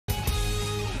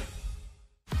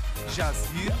Já a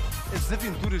seguir, as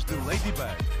aventuras de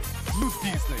Ladybug no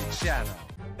Disney Channel.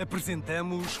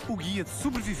 Apresentamos o guia de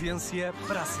sobrevivência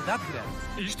para a cidade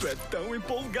grande. Isto é tão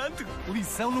empolgante!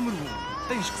 Lição número 1.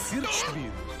 Tens que ser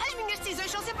despedido. As minhas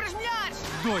decisões são sempre as melhores!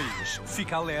 2.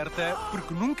 Fica alerta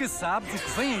porque nunca sabes o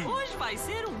que vem aí. Hoje vai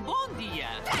ser um bom dia.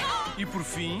 E por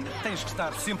fim, tens que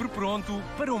estar sempre pronto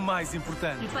para o mais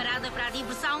importante. Preparada para a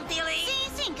diversão, Tilly?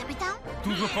 Sim, sim, capitão.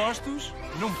 Tudo a postos?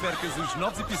 Não percas os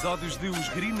novos episódios de Os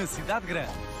Gri na Cidade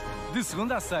Grande. De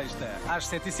segunda a sexta, às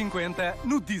 7h50,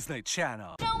 no Disney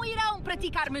Channel. Não irão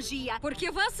praticar magia, porque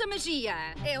a vossa magia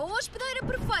é a hospedeira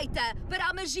perfeita para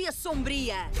a magia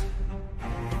sombria.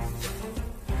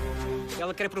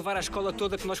 Ela quer provar à escola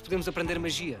toda que nós podemos aprender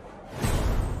magia.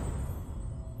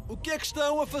 O que é que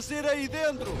estão a fazer aí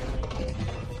dentro?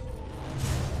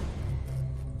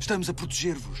 Estamos a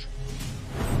proteger-vos.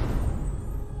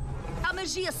 A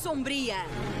magia sombria.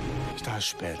 Está à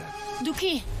espera Do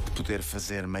quê? de poder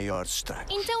fazer maiores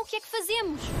estragos. Então o que é que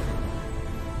fazemos?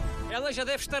 Ela já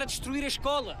deve estar a destruir a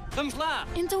escola. Vamos lá!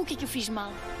 Então o que é que eu fiz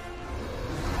mal?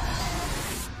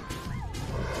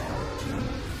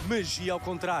 Magia ao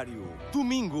contrário.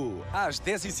 Domingo, às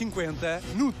 10h50,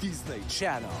 no Disney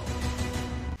Channel.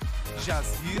 Já a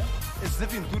seguir, as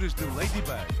aventuras de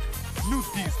Ladybug no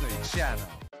Disney Channel.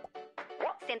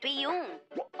 101.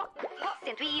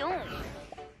 101.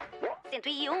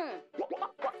 101.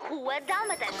 Rua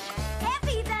Dálmatas.